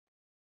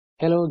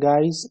Hello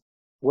guys,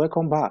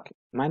 welcome back.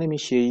 My name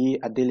is Seyi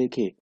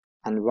Adeleke,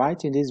 and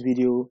right in this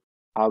video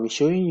I'll be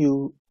showing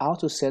you how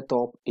to set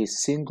up a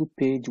single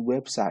page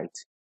website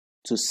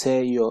to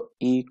sell your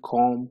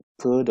Ecom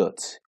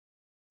product.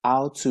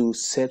 How to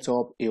set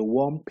up a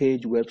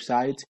one-page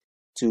website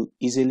to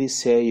easily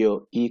sell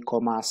your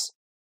e-commerce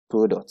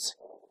products.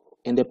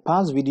 In the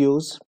past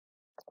videos,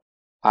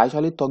 I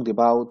actually talked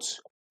about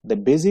the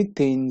basic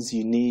things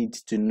you need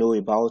to know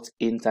about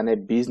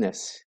internet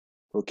business.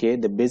 Okay,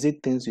 the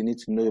basic things you need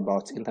to know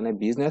about internet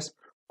business.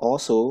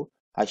 Also,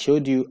 I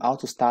showed you how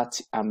to start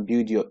and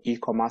build your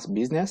e-commerce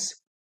business.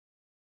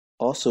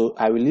 Also,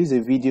 I released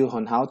a video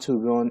on how to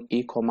run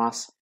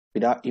e-commerce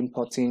without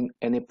importing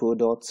any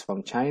products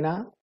from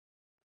China.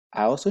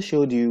 I also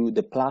showed you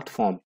the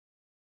platform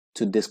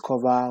to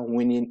discover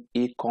winning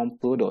Ecom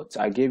products.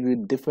 I gave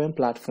you different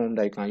platforms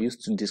that you can use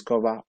to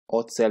discover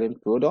hot selling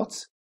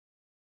products.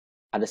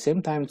 At the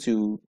same time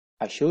too,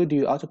 I showed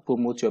you how to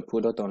promote your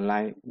product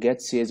online,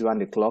 get sales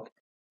around the clock,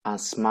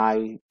 and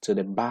smile to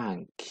the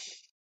bank.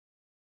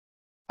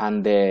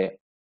 And I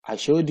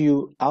showed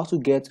you how to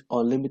get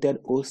unlimited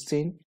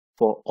hosting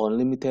for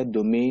unlimited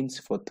domains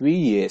for 3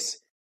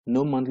 years,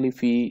 no monthly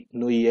fee,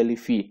 no yearly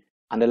fee.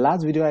 And the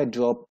last video I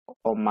dropped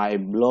on my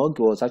blog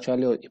was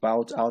actually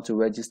about how to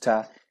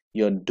register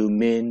your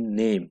domain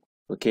name.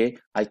 Okay,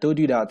 I told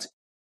you that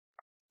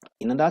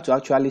in order to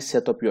actually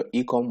set up your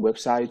Ecom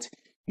website,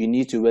 you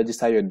need to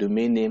register your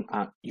domain name,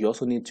 and you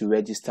also need to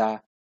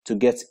register to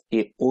get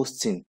a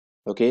hosting.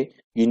 Okay,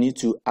 you need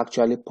to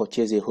actually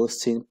purchase a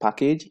hosting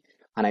package.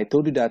 And I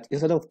told you that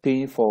instead of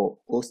paying for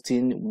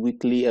hosting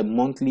weekly,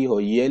 monthly,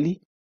 or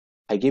yearly,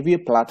 I gave you a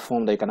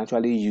platform that you can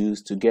actually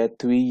use to get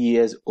 3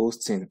 years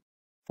hosting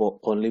for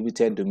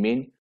unlimited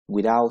domain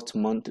without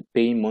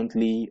paying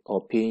monthly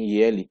or paying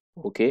yearly.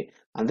 Okay,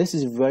 and this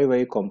is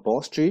very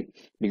compulsory,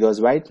 because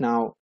right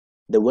now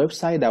the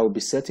website that we'll be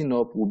setting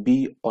up will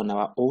be on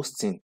our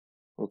hosting.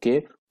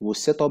 Okay, we'll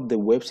set up the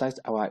website,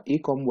 our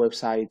Ecom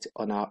website,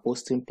 on our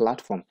hosting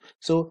platform.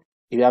 So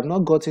if you have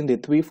not gotten the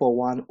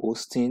 3-for-1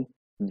 hosting,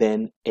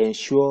 then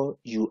ensure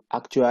you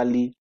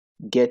actually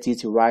get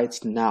it right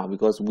now,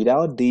 because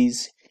without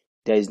this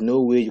there is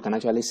no way you can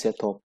actually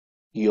set up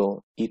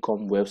your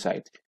Ecom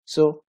website.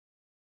 So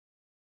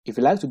if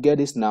you like to get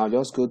this now,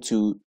 just go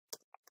to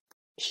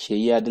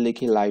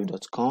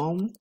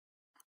seyiadelekelive.com.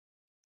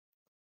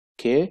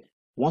 Okay,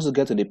 once you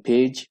get to the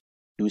page,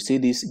 you will see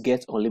this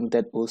get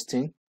unlimited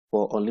hosting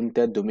for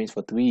unlimited domains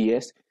for 3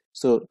 years.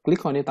 So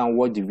click on it and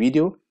watch the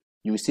video.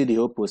 You will see the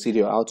whole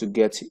procedure, how to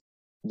get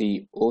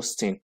the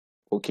hosting,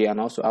 okay,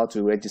 and also how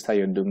to register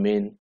your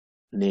domain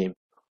name.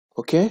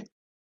 Okay,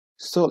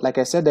 so like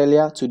I said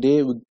earlier,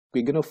 today we're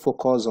going to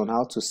focus on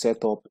how to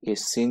set up a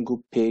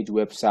single page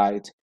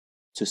website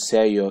to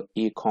sell your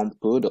Ecom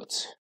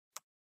products.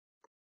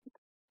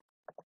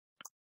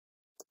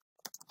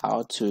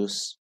 How to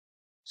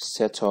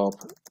set up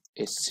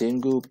a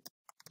single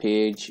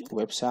page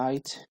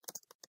website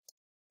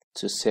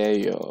to sell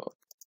your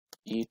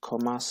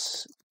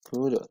e-commerce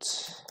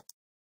products.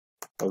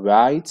 All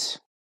right,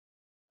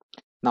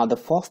 now the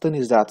first thing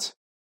is that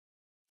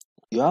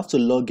you have to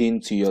log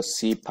into your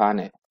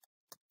cPanel.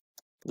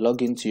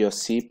 Log into your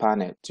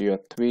cPanel, to your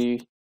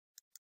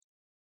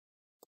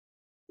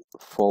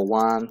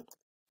 3-for-1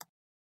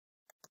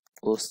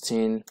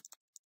 hosting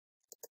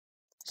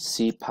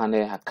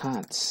cPanel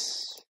account.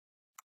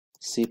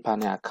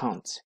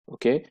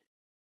 Okay,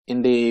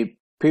 in the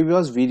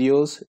previous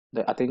videos,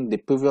 I think the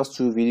previous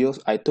 2 videos,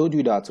 I told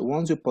you that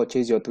once you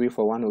purchase your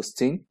 3-for-1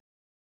 hosting,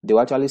 they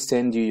will actually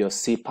send you your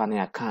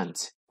cPanel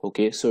account.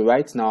 Okay, so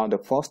right now the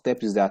first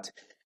step is that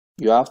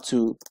you have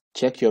to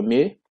check your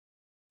mail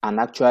and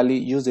actually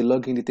use the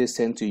login details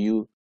sent to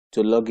you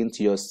to log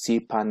into your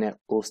cPanel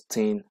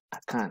hosting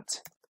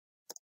account.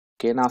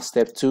 Okay, now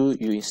step 2,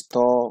 you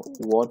install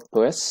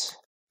WordPress.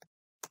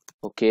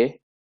 Okay,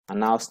 and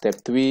now step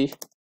 3,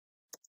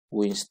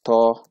 we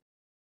install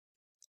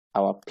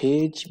our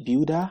page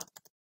builder.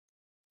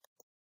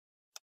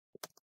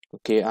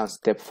 Okay, and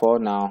step 4,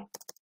 now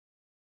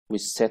we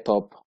set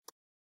up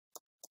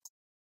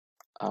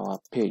our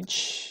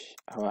page,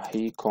 our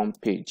Ecom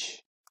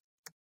page.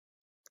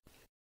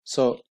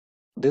 So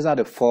these are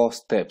the 4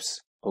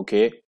 steps.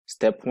 Okay,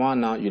 step 1,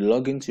 now you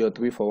log into your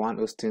 3-for-1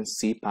 hosting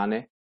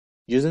cPanel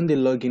using the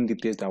login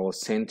details that was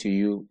sent to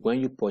you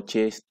when you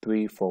purchased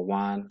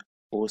 3-for-1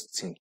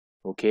 hosting.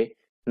 Okay,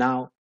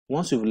 now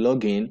once you've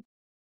logged in,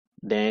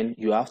 then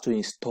you have to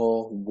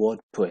install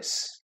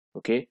WordPress.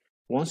 Okay,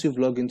 once you've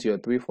logged into your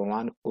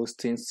 3-for-1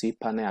 hosting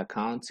cPanel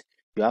account,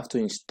 you have to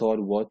install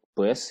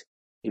WordPress.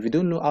 If you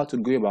don't know how to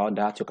go about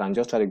that, you can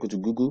just try to go to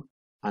Google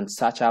and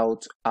search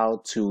out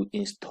how to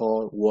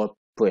install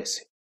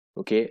WordPress.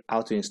 Okay,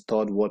 how to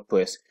install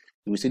WordPress.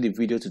 You will see the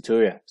video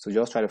tutorial, so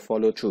just try to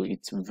follow through.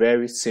 It's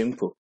very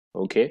simple.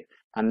 Okay,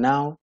 and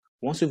now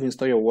once you've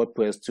installed your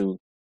WordPress too,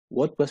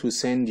 WordPress will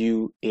send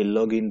you a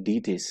login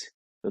details.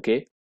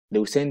 Okay, they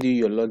will send you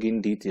your login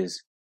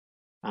details,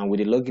 and with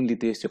the login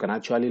details you can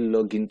actually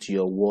log into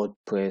your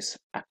WordPress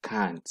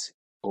account.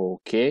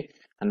 Okay,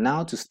 And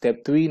now to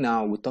step 3,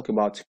 now we talk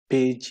about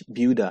page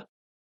builder.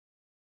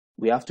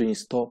 We have to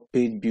install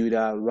page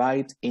builder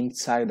right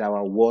inside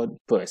our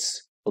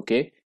WordPress.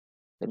 Okay,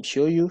 let me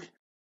show you.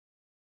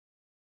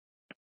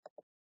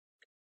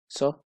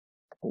 So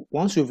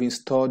once you've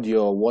installed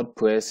your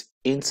WordPress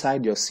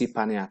inside your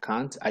cPanel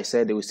account, I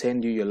said they will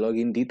send you your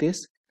login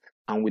details,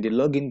 and with the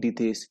login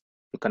details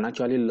you can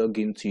actually log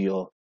into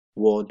your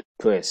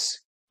WordPress.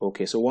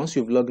 Okay, so once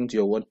you've logged into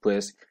your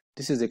WordPress,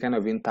 this is the kind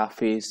of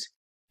interface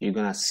you're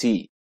gonna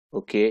see.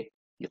 Okay,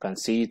 you can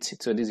see it.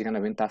 So this is the kind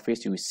of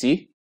interface you will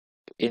see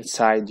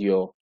inside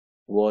your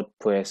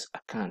WordPress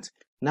account.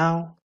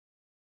 Now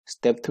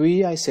step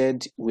 3, I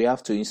said we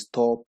have to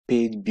install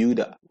page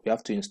builder. We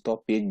have to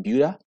install page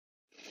builder,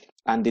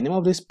 and the name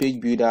of this page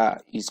builder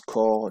is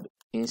called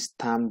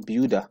Instant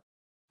Builder.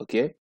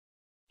 Okay,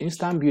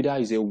 Instant Builder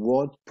is a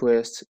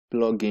WordPress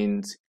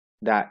plugin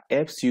that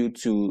helps you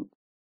to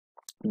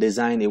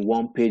design a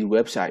one-page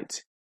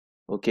website.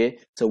 Okay,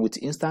 so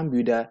with Instant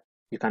Builder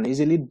you can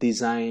easily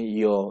design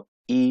your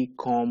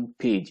Ecom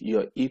page,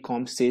 your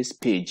Ecom sales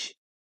page,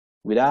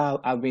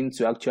 without having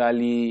to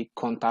actually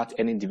contact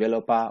any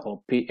developer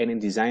or pay any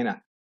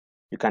designer.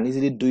 You can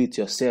easily do it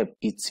yourself.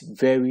 It's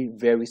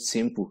very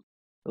simple.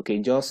 Okay,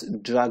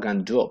 just drag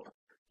and drop.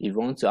 If you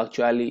want to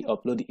actually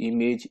upload the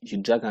image,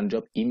 you drag and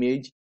drop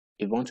image.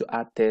 If you want to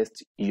add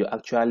text, you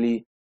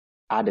actually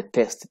add the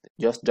text.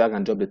 Just drag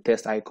and drop the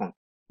text icon,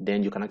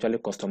 then you can actually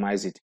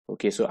customize it.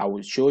 Okay, so I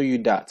will show you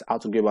that, how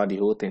to go about the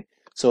whole thing.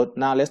 So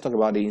now let's talk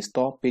about the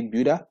install page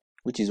builder,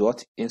 which is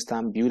what?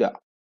 Instant Builder.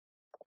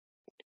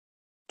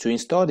 To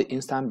install the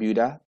Instant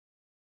Builder,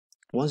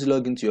 once you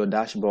log into your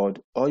dashboard,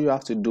 all you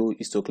have to do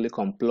is to click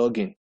on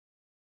plugin.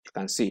 You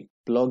can see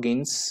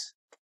plugins.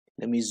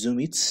 Let me zoom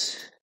it.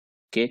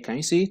 Okay, can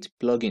you see it?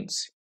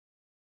 Plugins.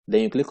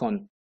 Then you click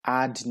on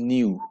add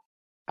new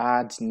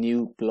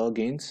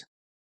plugins.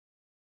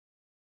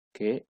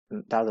 Okay,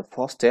 that's the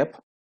first step.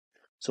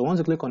 So once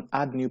you click on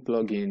add new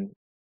plugin,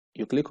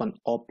 you click on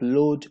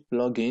upload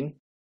plugin.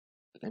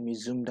 Let me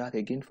zoom that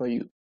again for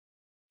you.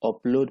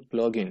 Upload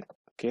plugin.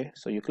 Okay,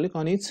 so you click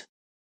on it.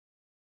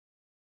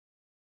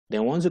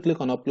 Then once you click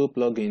on upload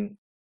plugin,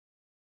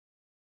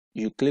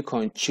 you click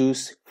on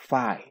choose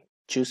file.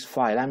 Choose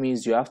file. That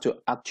means you have to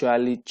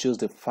actually choose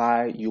the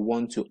file you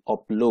want to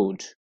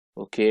upload.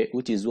 Okay,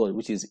 which is what?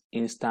 Which is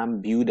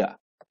Instant Builder.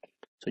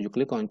 So you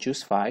click on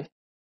choose file.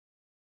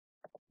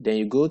 Then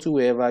you go to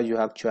wherever you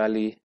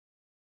actually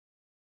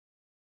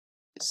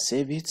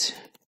save it.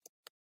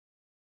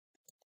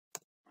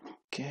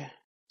 Okay,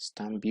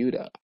 Instant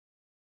Builder.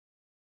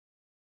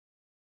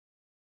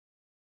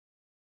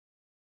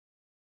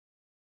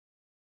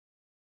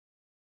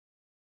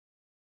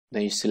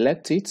 Then you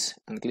select it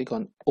and click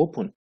on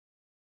open.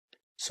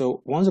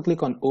 So once you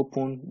click on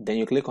open, then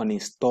you click on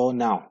install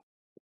now.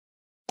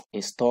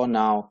 Install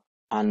now,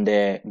 and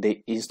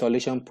the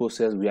installation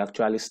process will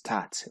actually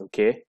start.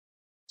 Okay,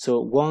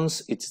 so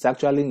once it is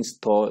actually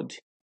installed,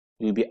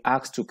 you'll be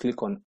asked to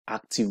click on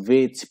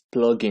activate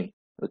plugin.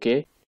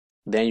 Okay,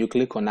 then you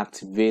click on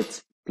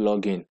activate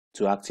plugin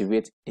to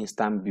activate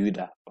Instant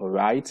Builder. All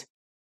right,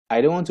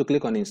 I don't want to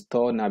click on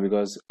install now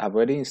because I've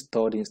already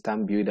installed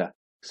Instant Builder.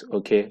 So,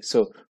 okay,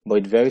 so but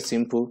it's very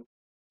simple.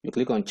 You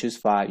click on choose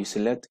file, you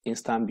select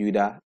Instant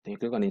Builder, then you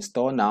click on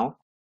install now.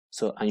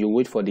 So, and you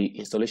wait for the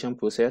installation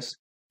process.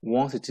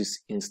 Once it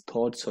is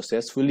installed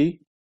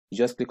successfully, you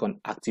just click on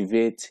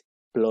activate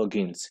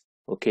plugins.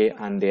 Okay,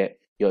 and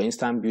your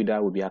Instant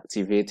Builder will be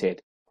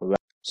activated. All right.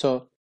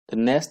 So the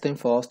next thing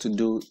for us to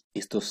do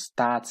is to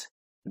start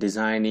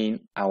designing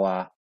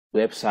our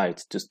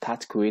website, to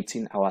start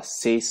creating our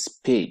sales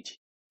page.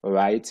 All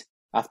right,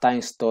 after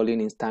installing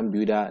Instant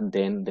Builder,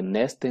 then the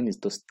next thing is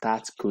to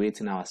start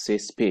creating our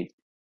sales page.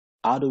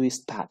 How do we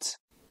start?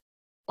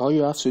 All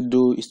you have to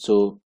do is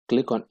to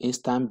click on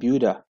Instant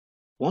Builder.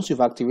 Once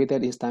you've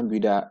activated Instant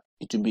Builder,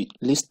 it will be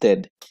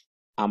listed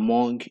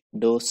among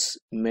those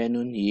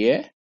menus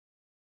here.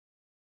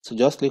 So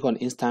just click on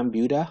Instant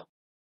Builder.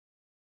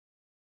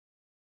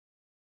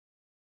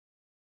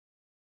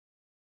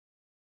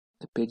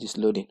 The page is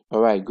loading.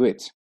 All right,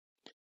 great.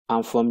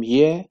 And from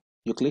here,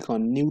 you click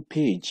on new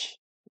page.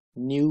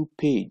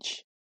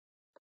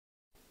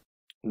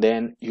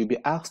 Then you'll be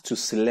asked to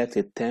select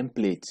a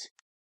template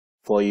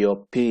for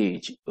your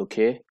page.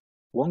 Okay,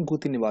 one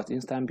good thing about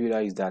Instant Builder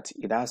is that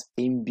it has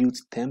inbuilt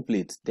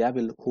templates. They have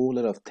a whole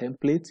lot of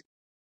templates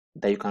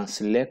that you can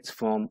select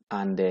from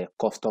and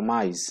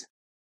customize.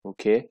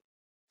 Okay,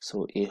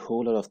 so a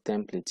whole lot of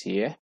templates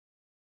here.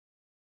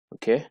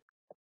 Okay,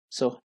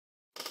 so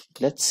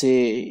let's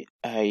say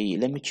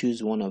let me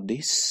choose one of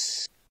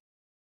these.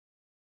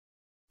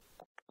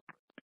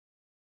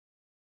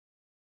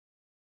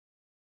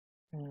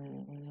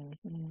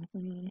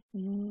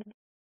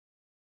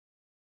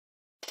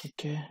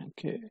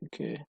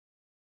 Okay.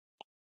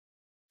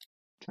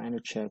 Trying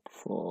to check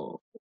for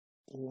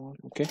one.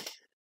 Okay,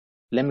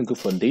 let me go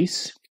for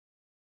this.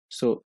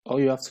 So all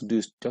you have to do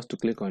is just to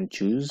click on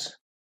choose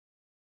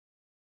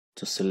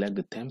to select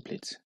the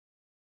template.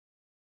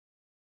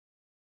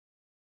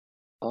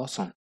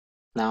 Awesome.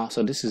 Now,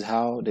 so this is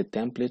how the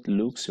template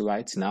looks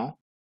right now,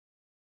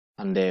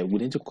 and we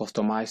need to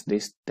customize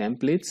this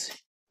template.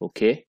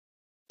 Okay,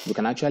 we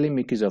can actually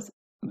make use of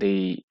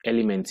the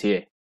elements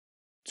here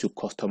to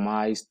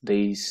customize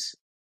this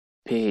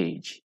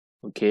page.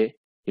 Okay,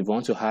 if you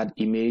want to add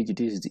image,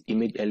 this is the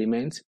image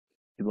element.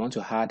 If you want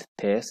to add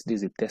text, this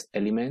is the text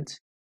element.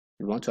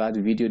 If you want to add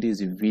video,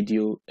 this is the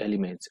video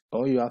element.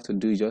 All you have to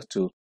do is just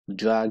to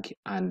drag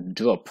and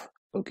drop,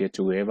 okay,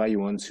 to wherever you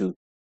want to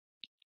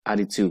add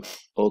it to.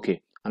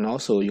 Okay, and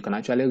also you can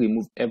actually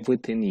remove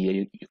everything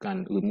here. You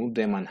can remove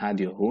them and add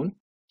your own.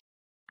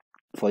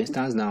 For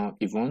instance, now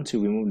if you want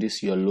to remove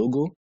this your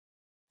logo,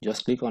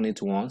 just click on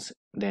it once,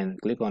 then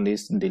click on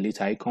this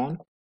delete icon.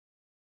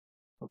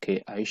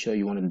 Okay, are you sure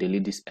you want to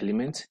delete this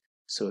element?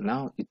 So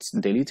now it's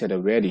deleted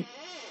already.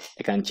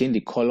 I can change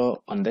the color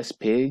on this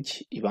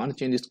page. If I want to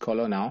change this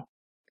color now,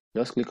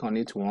 just click on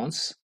it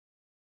once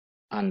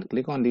and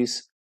click on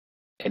this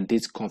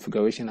edit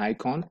configuration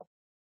icon,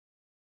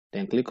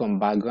 then click on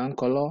background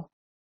color,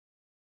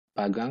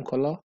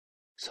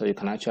 so you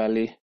can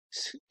actually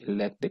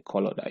select the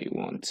color that you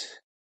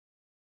want.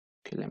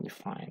 Okay, let me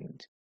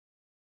find,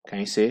 can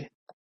you see?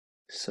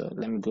 So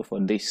let me go for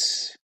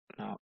this.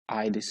 Now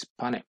hide this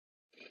panel,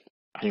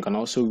 and you can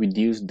also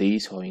reduce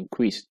this or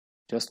increase.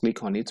 Just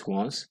click on it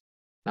once.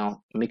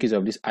 Now make use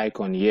of this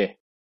icon here,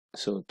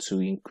 so to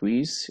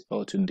increase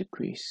or to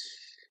decrease.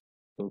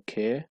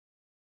 Okay,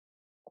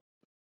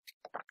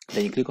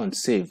 then you click on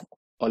save.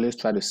 Always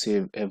try to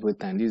save every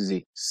time. This is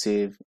a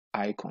save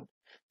icon.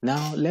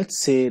 Now let's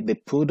say the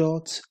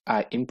products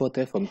I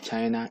imported from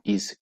China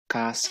is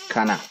car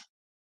scanner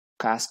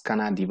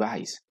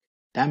device.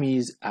 That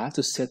means I have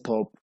to set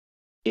up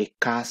a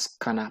car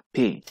scanner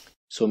page.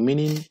 So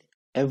meaning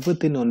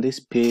everything on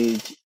this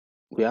page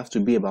we have to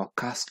be about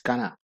car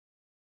scanner,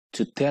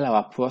 to tell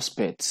our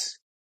prospects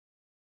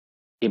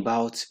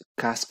about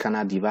car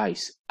scanner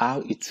device,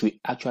 how it will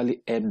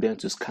actually help them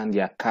to scan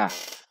their car,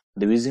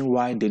 the reason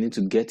why they need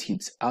to get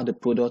it, how the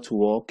product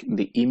work,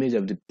 the image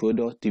of the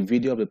product, the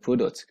video of the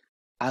product,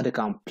 how they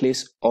can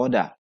place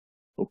order,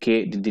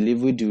 okay, the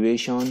delivery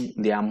duration,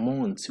 the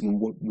amount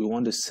we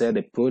want to sell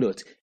the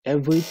product.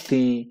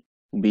 Everything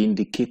will be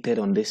indicated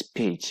on this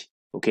page.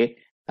 Okay,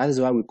 that is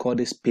why we call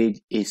this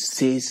page a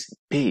sales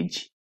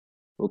page.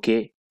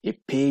 Okay, a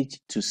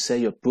page to sell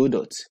your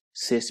product,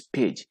 sales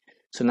page.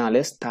 So now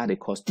let's start the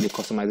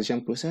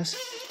customization process.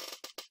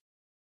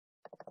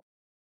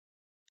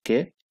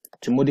 Okay,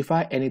 to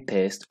modify any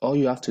text, all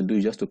you have to do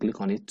is just to click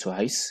on it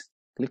twice.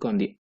 Click on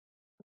the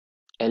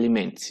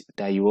element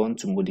that you want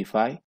to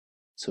modify.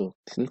 So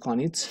click on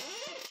it.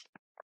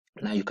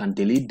 Now you can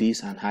delete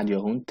this and add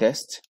your own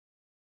text.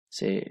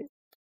 Say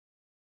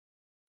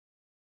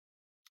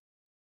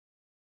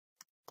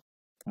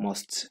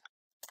must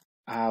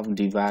have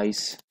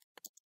device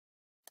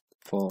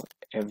for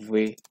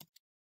every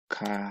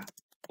car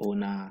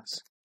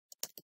owners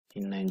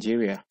in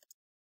Nigeria.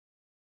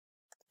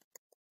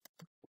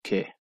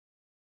 Okay,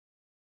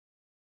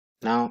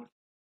 now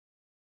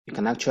you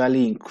can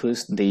actually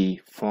increase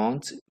the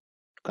font. You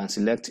can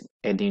select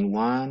heading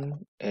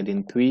 1,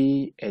 heading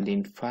 3,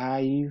 heading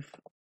 5.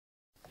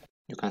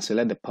 You can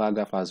select the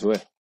paragraph as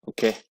well.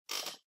 Okay,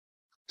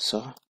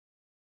 so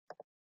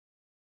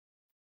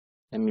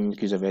let me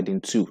make use of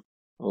heading 2.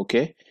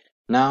 Okay,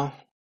 now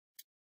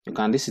you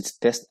can, this is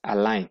text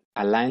align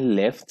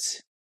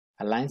left,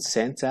 align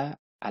center,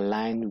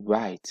 align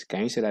right.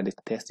 Can you see that the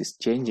text is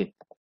changing?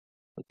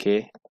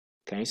 Okay,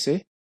 can you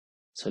see?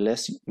 So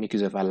let's make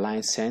use of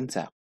align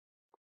center.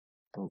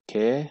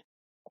 Okay,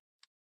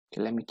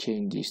 let me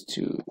change this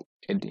to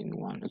heading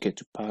 1. Okay,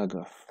 to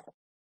paragraph.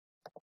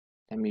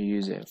 Let me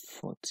use a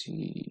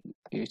 40.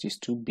 It is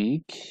too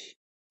big.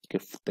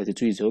 Okay,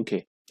 32 is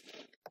okay.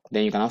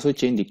 Then you can also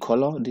change the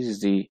color. This is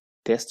the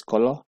text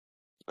color.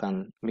 You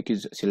can make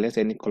it, select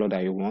any color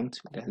that you want.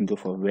 Let's go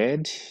for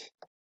red.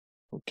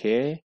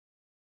 Okay,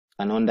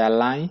 and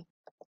underline.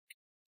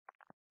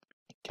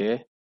 Okay,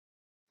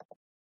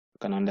 you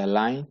can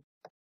underline.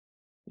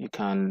 You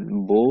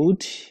can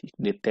bold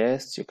the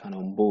text. You can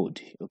unbold.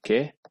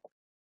 Okay.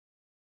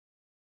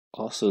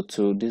 Also,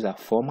 too, these are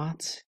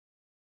formats.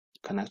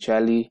 You can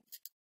actually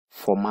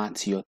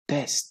format your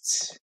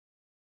text.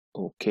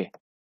 Okay,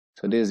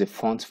 so this is the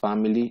font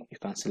family. You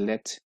can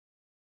select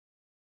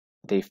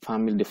the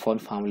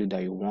font family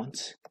that you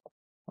want.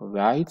 All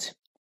right,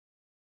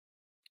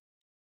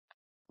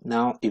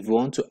 now if you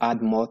want to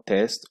add more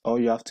text, all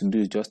you have to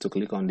do is just to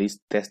click on this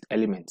text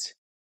element.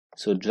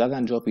 So drag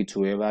and drop it to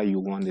wherever you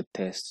want the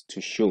text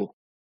to show,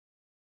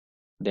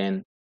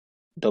 then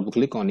double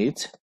click on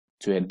it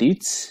to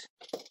edit.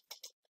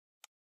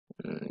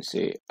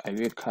 Say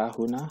Adeleke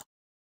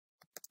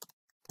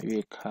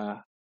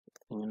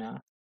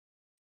owner.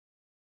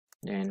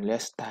 Then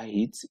let's style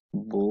it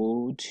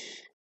bold,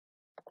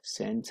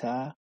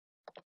 center.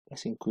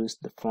 Let's increase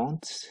the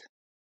font.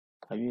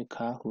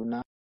 Adeleke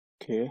owner.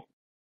 Okay.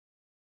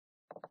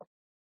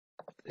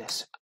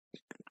 Let's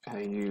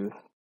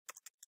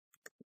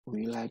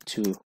we like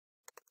to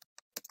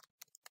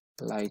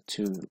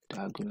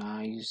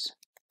diagonalize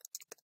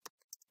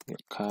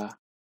the car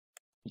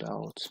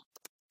without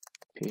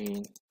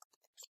paying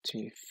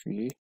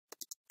fee.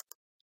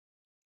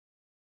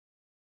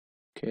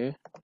 Okay,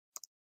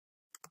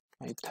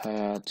 I'm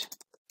tired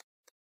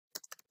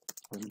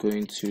of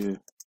going to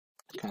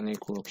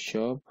mechanic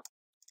workshop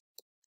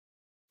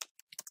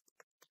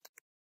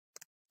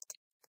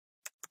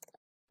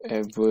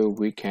every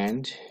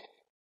weekend.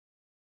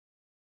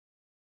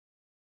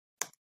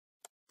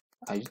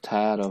 Are you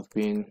tired of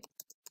being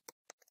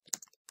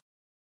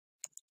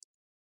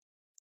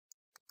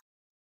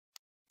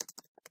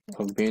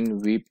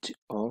ripped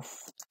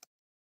off?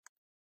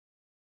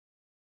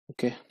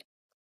 Okay,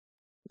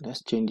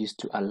 let's change this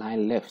to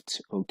align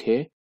left.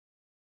 Okay,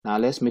 now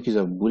let's make use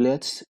of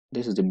bullets.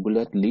 This is the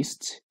bullet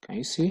list. Can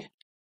you see?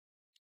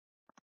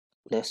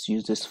 Let's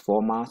use this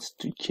format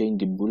to change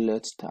the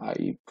bullet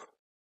type.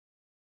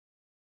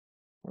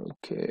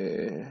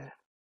 Okay,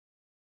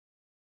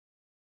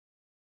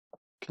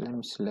 let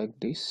me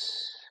select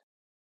this.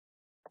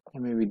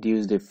 Let me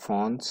reduce the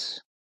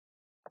fonts.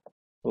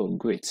 Oh,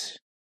 great.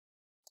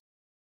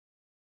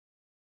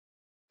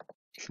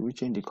 Should we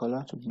change the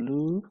color to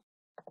blue?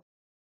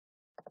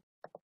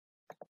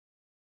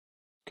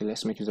 Okay,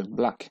 let's make use of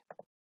black.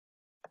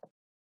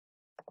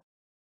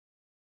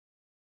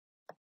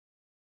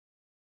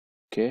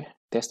 Okay,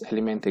 test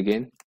element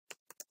again.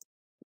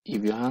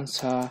 If you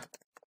answer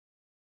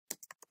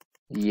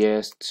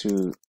yes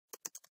to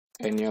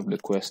any of the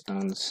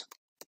questions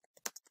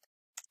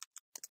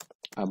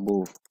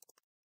above,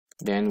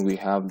 then we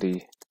have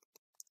the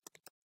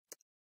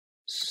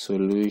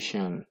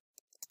solution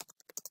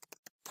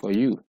for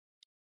you.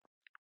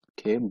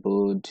 Okay,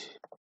 bold.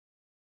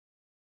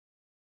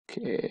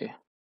 Okay,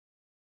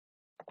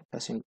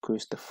 let's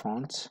increase the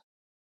font.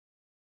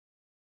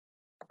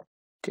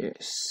 Okay,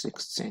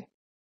 16.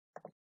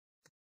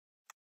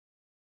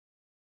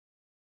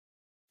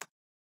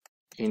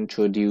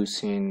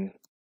 Introducing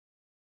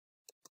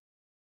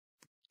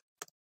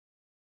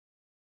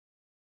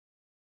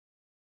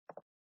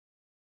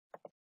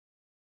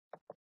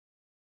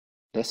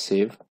let's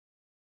save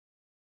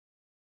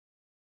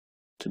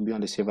to be on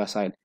the safer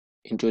side.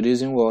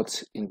 Introducing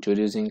what?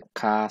 Introducing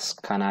car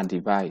scanner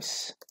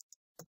device.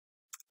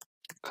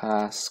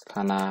 Car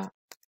scanner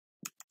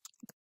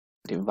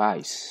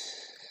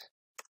device.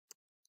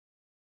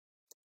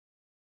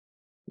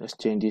 Let's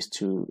change this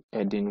to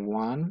heading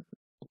 1.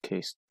 Okay,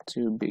 it's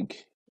too big.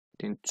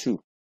 Then 2.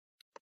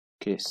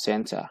 Okay,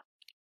 center.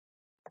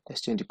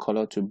 Let's change the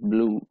color to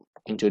blue.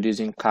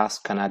 Introducing car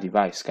scanner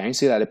device. Can you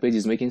see that the page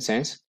is making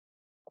sense?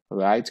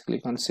 Right,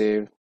 click on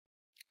save.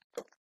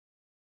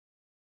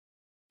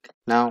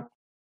 Now,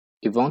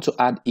 if you want to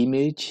add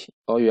image,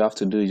 all you have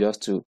to do is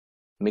just to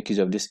make use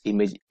of this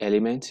image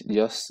element.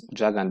 Just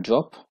drag and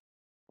drop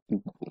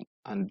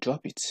and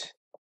drop it.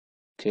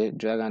 Okay,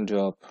 drag and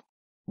drop.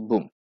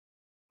 Boom.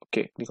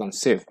 Okay, click on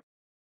save.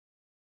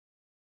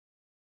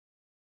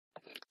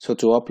 So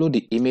to upload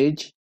the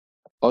image,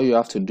 all you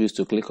have to do is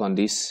to click on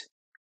this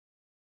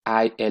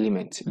I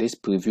element, this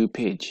preview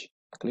page.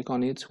 Click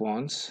on it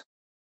once.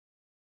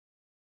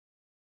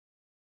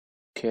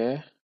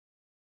 Okay.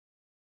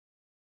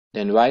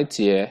 Then right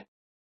here,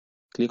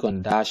 click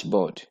on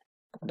dashboard.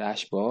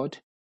 Dashboard.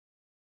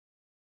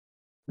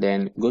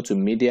 Then go to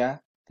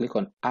media, click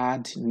on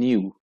add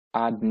new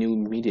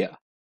media.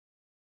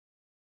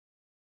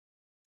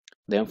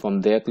 Then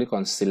from there, click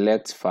on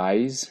select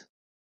files.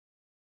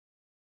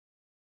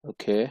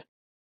 Okay.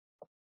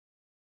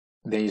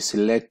 Then you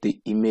select the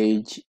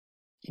image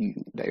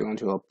that you want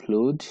to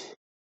upload.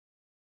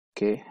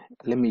 Okay,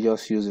 let me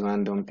just use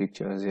random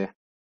pictures here.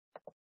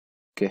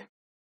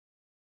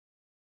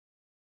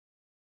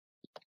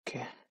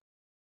 Okay,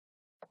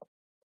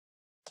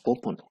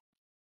 open.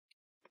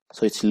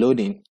 So it's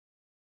loading.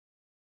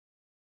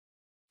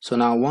 So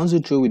now once you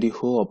through with the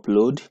whole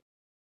upload,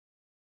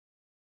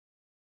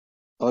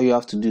 all you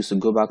have to do is to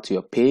go back to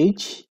your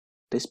page.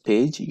 This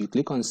page, you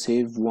click on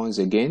save once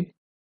again,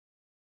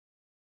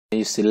 and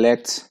you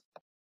select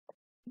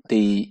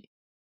the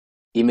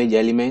image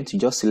element. You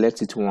just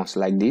select it once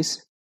like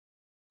this.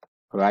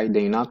 Right,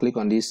 then you now click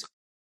on this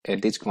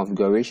edit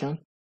configuration.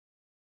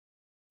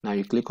 Now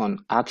you click on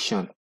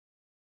action,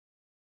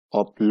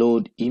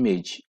 upload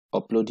image.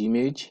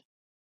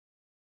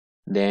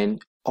 Then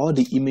all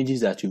the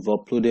images that you've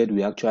uploaded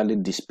will actually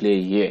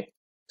display here.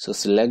 So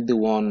select the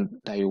one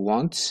that you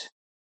want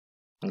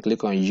and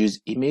click on use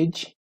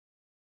image.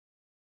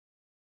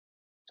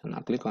 So now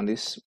click on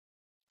this.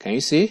 Can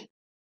you see?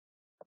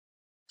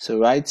 So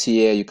right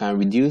here you can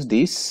reduce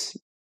this,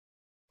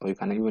 or you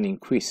can even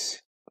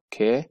increase.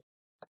 Okay,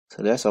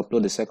 so let's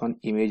upload the second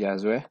image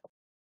as well.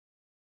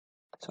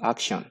 So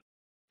action,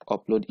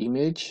 upload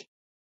image.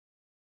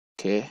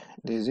 Okay,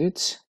 this is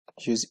it.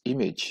 Use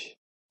image.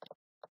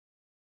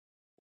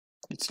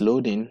 It's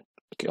loading.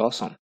 Okay,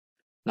 awesome.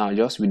 Now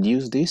just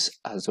reduce this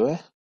as well.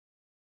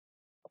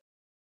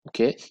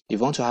 Okay, if you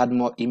want to add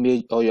more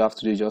image, all you have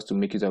to do is just to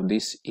make use of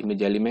this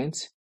image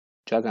element.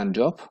 Drag and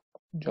drop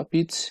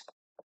it,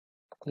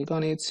 click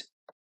on it,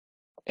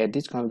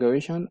 edit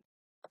configuration,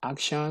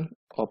 action,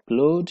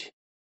 upload.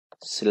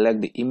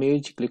 select the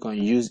image, click on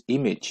use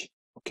image.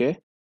 Okay,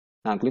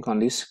 now click on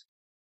this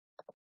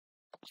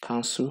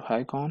cancel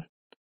icon.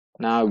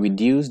 Now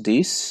reduce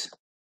this.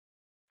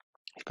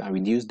 You can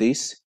reduce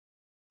this.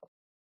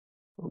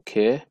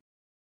 Okay,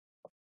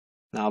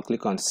 now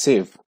click on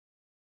save.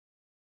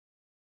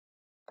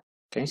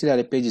 Can you see that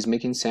the page is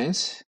making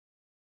sense?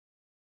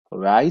 All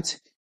right,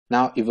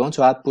 now if you want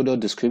to add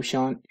product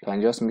description, you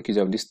can just make use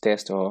of this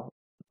text or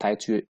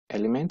title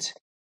element.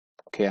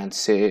 Okay, and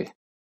say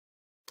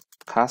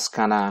car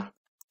scanner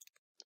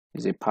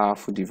is a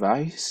powerful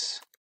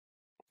device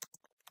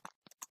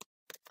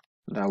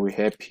that will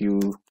help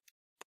you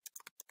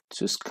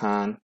to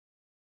scan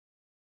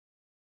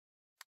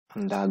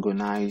and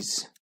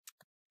diagnose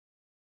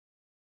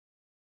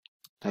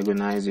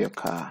your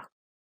car,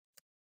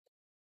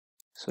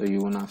 so you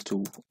won't have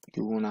to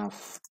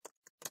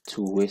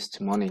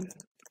waste money,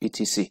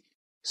 etc.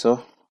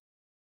 So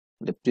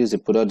this is the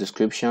product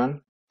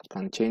description. You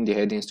can change the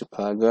headings to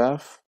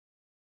paragraph,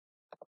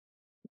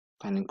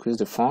 can increase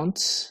the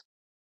fonts.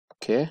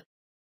 Okay,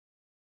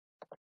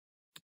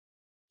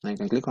 now you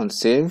can click on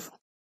save.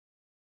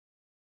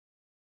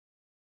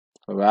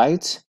 All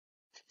right,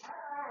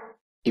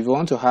 if you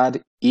want to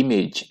add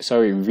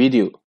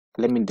video,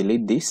 let me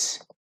delete this.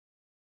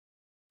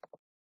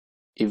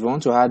 If you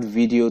want to add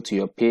video to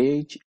your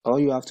page, all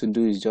you have to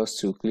do is just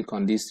to click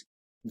on this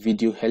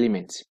video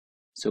element.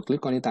 So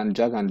click on it and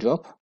drag and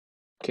drop.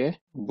 Okay,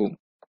 boom.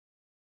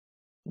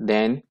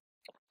 Then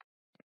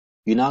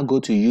you now go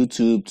to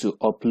YouTube to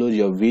upload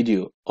your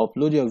video.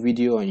 Upload your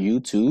video on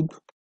YouTube,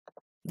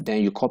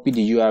 then you copy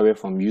the URL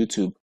from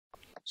YouTube.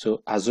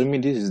 So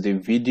assuming this is the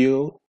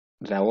video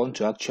that I want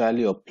to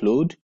actually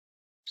upload,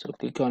 so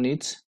click on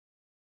it.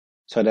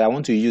 So that I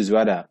want to use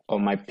rather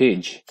on my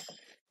page.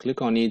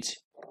 Click on it,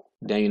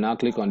 then you now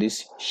click on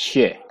this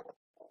share,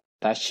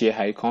 that share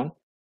icon.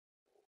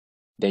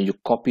 Then you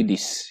copy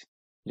this.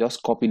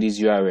 Just copy this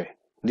URL.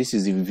 This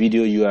is the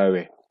video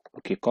URL.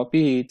 Okay,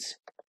 copy it.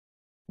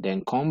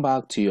 Then come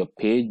back to your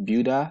page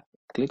builder.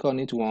 Click on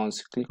it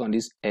once. Click on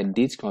this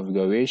edit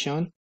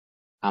configuration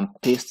and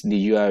paste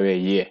the URL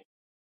here.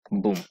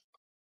 Boom.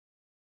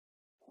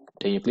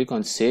 Then you click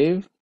on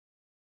save.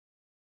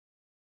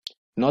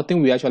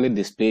 Nothing will actually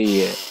display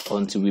here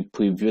until we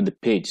preview the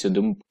page, so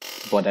don't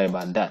bother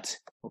about that.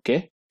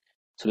 Okay,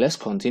 so let's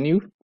continue.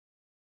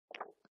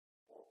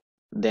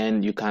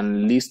 Then you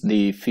can list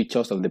the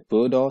features of the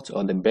product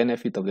or the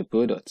benefit of the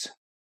product.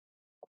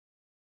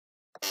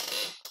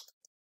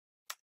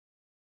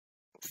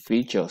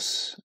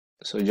 Features,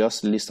 so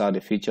just list out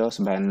the features.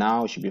 By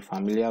now you should be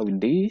familiar with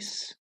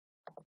this.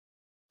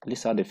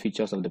 List out the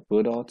features of the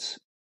product.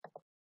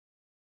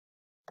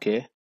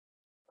 Okay,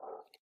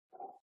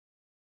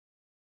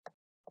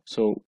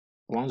 so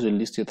once you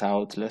list it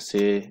out, let's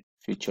say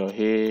feature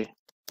A,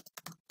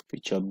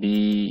 feature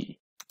B,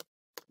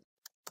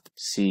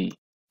 C,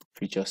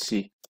 feature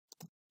C.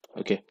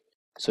 Okay,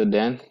 so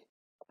then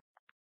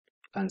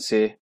you can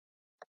say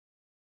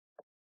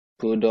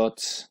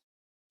product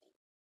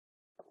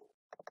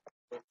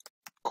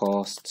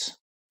cost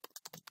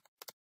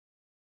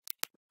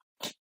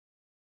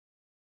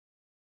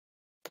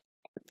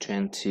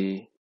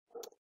 ₦20,000.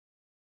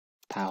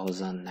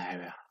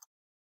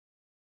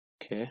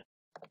 Okay,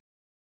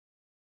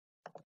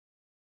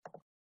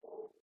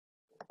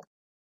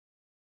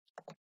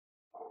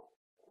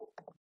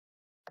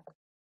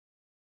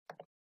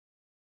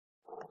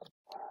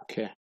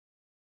 okay,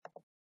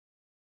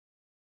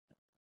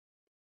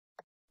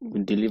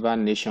 we deliver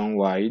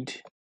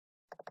nationwide.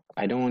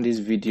 I don't want this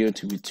video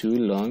to be too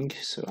long,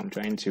 so I'm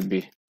trying to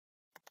be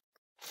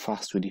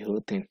fast with the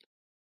whole thing.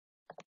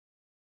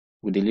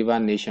 We deliver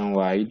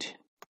nationwide.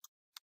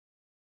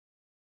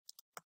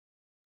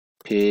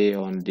 Pay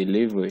on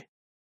delivery.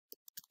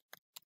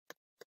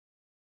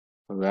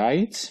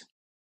 Right?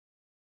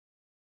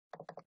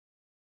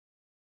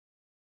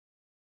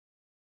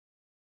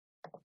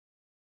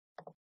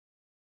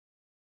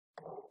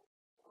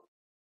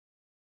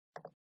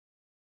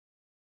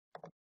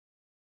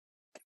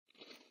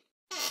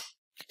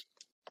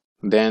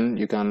 Then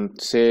you can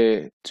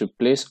say to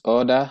place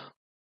order.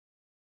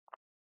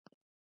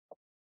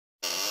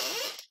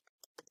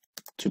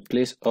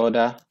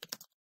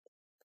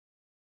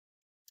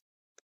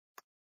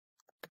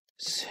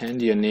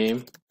 Send your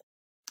name,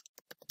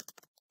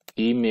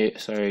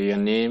 your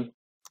name,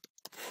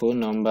 phone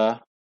number,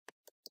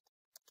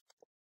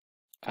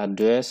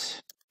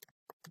 address,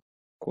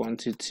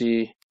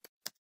 quantity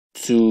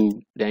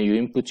to, then you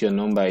input your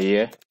number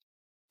here.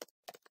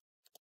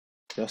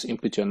 Just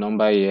input your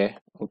number here.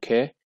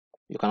 Okay,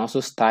 you can also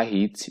style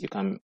it. You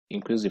can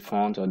increase the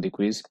font or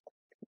decrease.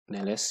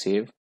 Then let's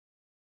save.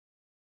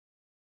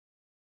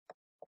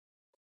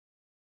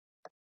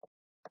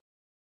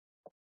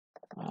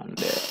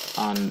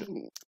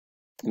 And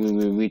we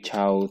will reach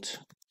out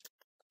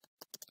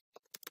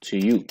to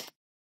you.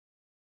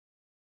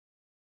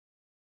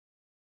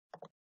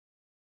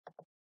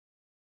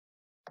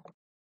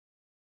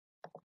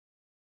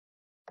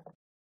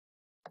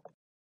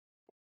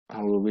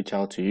 And we'll reach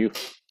out to you.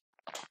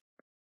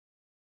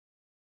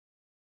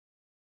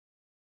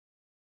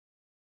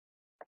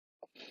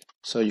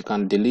 So you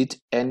can delete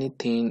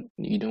anything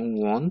you don't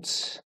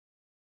want.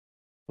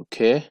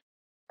 Okay.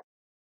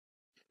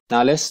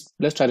 Now let's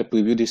try to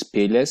preview this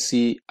page. Let's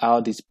see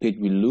how this page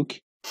will look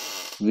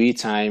real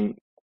time.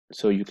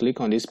 So you click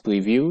on this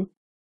preview.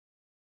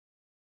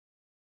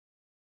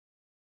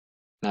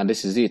 Now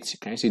this is it.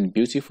 Can you see it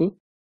beautiful?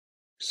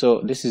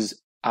 So this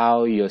is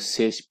how your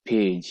sales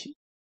page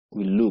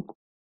will look.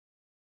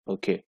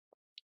 Okay.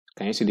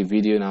 Can you see the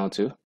video now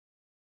too?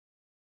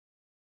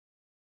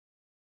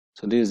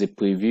 So this is the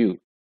preview. You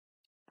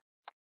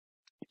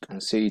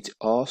can see it's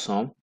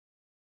awesome.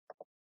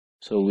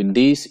 So with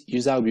this,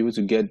 user will be able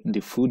to get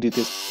the full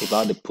details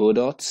about the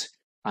products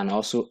and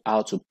also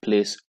how to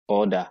place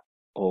order.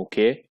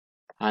 Okay.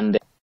 And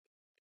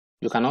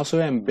you can also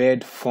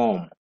embed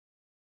form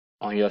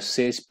on your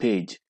sales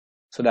page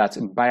so that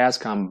buyers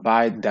can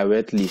buy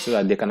directly, so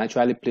that they can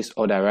actually place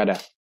order rather.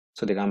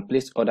 So they can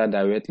place order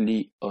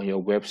directly on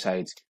your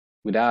website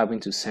without having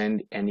to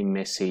send any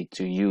message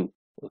to you.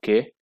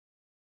 Okay.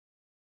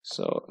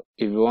 So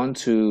if you want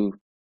to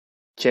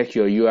check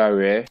your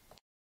URL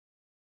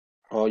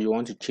or you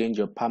want to change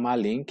your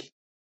permalink,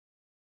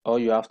 all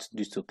you have to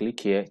do is to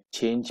click here,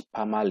 change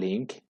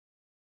permalink.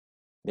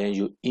 Then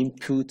you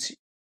input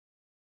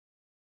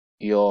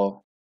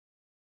your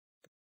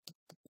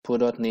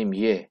product name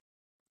here.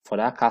 For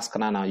that car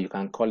scanner now, you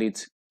can call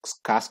it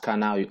car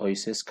scanner or you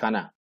say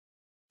scanner.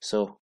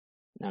 So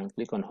now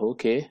click on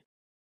OK.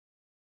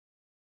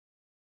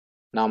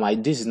 Now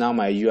this is now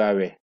my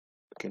URL.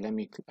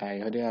 Okay, I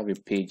already have a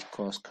page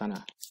called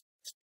scanner.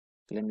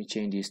 Let me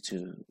change this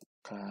to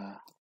car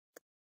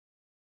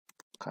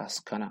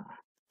scanner.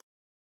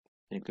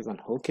 And click on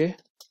OK.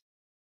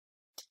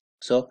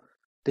 So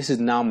this is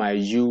now my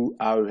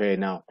URL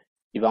now.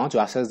 If I want to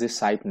access this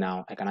site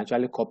now, I can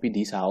actually copy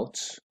this out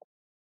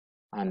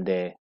and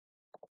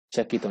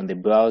check it on the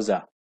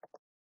browser.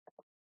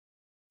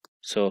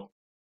 So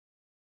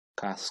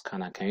car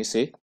scanner, can you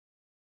see?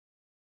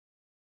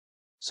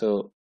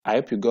 So I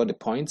hope you got the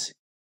point. You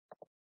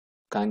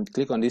can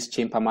click on this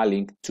change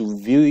permalink to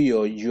view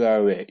your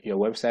URL, your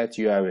website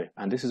URL,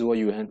 and this is what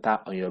you enter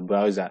on your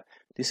browser.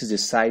 This is the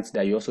site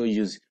that you also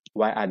use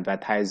while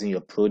advertising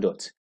your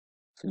product.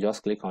 So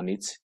just click on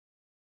it,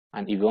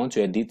 and if you want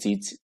to edit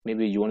it,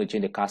 maybe you want to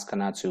change the car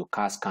scanner to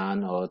car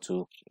scan or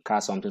to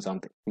car something,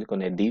 click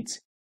on edit.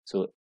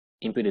 So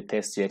input the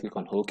text here, click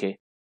on OK,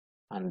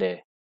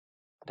 and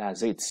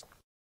that's it.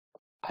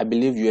 I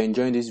believe you're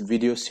enjoying this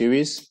video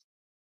series.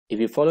 If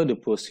you follow the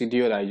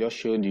procedure that I just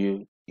showed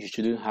you, you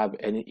shouldn't have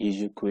any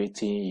issue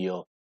creating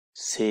your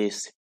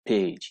sales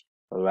page.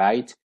 All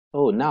right.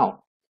 Oh,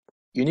 now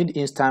you need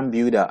instant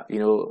builder. You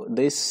know,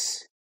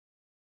 this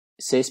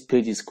sales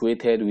page is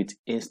created with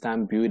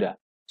instant builder.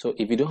 So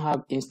if you don't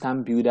have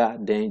instant builder,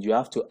 then you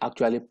have to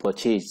actually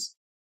purchase.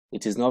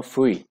 It is not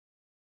free.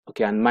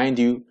 Okay, and mind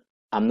you,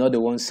 I'm not the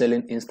one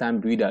selling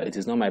instant builder. It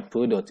is not my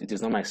product. It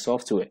is not my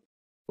software.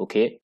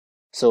 Okay,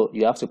 so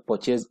you have to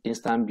purchase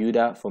instant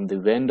builder from the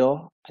vendor.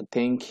 I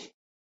think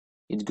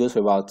it goes for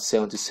about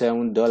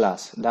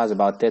 $77. That's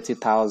about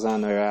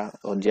 30,000 naira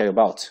or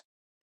thereabout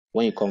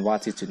when you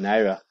convert it to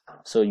naira.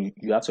 So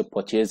you have to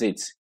purchase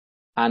it.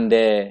 And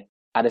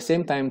at the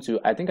same time too,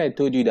 I think I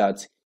told you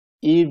that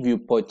if you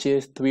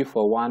purchase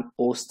 3-for-1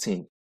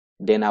 hosting,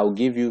 then I'll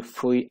give you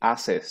free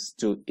access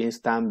to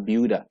instant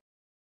builder.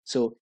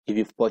 So if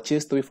you've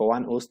purchased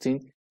 3-for-1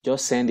 hosting,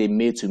 just send a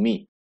mail to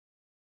me.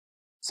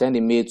 Send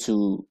a mail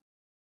to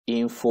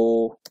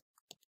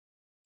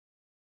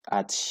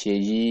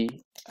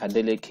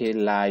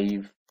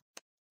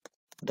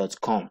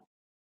info@seyiadelekelive.com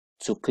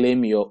to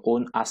claim your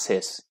own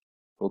access.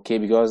 Okay,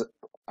 because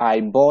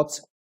I bought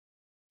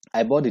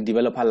the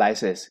developer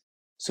license,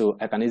 so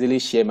I can easily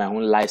share my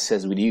own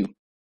license with you.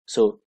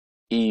 So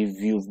if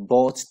you've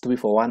bought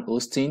 3-for-1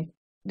 hosting,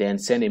 then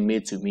send a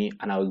mail to me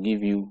and I will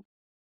give you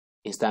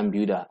instant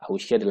builder. I will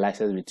share the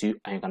license with you,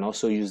 and you can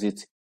also use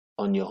it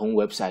on your own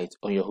website,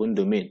 on your own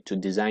domain, to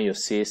design your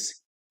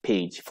sales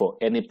page for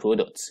any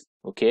products.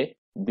 Okay,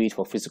 be it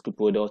for physical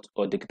product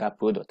or digital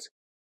product.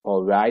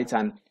 All right,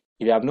 and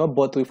if you have not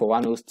bought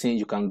 3-for-1 hosting,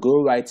 you can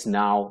go right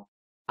now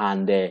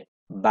and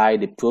buy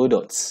the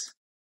products.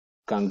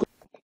 You can go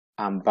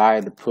and buy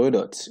the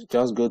products.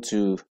 Just go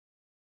to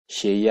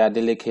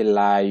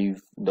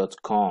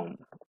seyiadelekelive.com.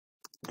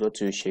 Go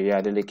to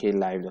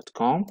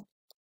seyiadelekelive.com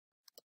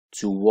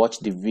to watch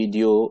the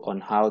video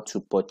on how to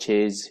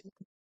purchase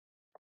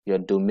your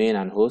domain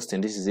and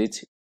hosting. This is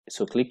it.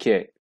 So click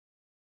here,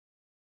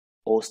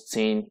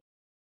 hosting,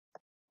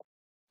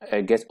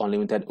 get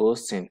unlimited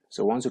hosting.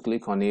 So once you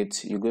click on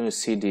it, you're going to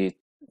see the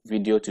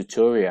video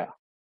tutorial.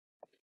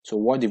 So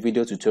watch the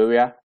video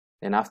tutorial,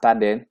 and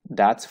after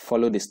that,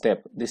 follow the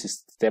step. This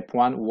is step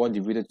 1, watch the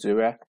video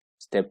tutorial.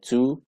 Step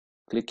 2,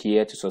 click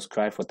here to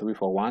subscribe for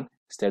 3-for-1.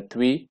 Step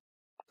 3,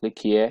 click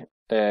here,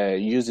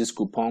 use this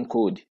coupon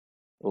code.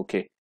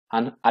 Okay,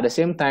 and at the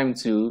same time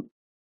too,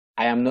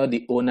 I am not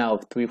the owner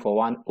of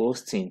 3-for-1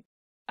 hosting.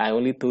 I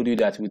only told you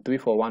that with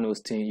 3-for-1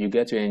 hosting, you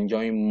get to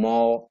enjoy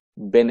more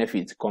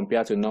benefits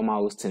compared to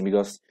normal hosting,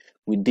 because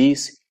with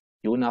this,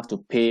 you won't have to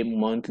pay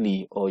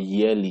monthly or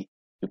yearly.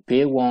 You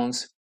pay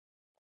once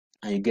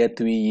and you get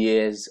 3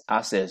 years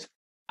access.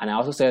 And I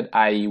also said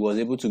I was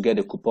able to get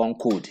a coupon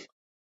code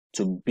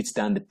to beat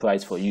down the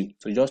price for you.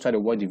 So just try to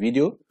watch the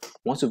video.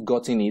 Once you've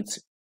gotten it,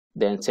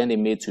 then send a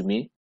mail to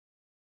me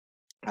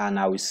and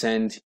I will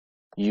send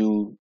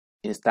you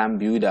Instant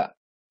Builder.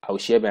 I will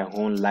share my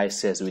own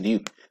license with you.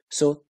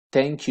 So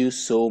thank you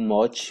so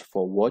much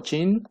for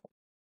watching.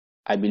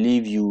 I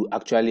believe you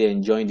actually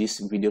enjoyed this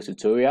video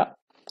tutorial.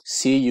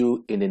 See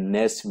you in the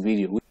next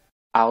video.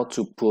 How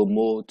to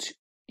promote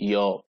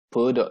your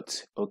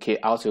product, okay?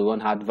 How to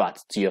run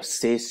adverts to your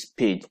sales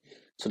page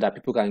so that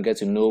people can get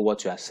to know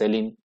what you are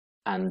selling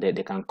and they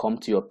can come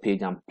to your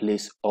page and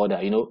place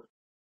order. You know,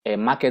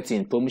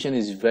 marketing promotion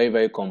is very,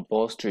 very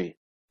compulsory.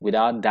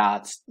 Without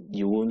that,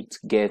 you won't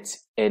get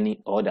any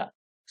order.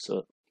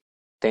 So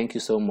thank you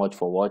so much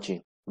for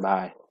watching.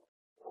 Bye.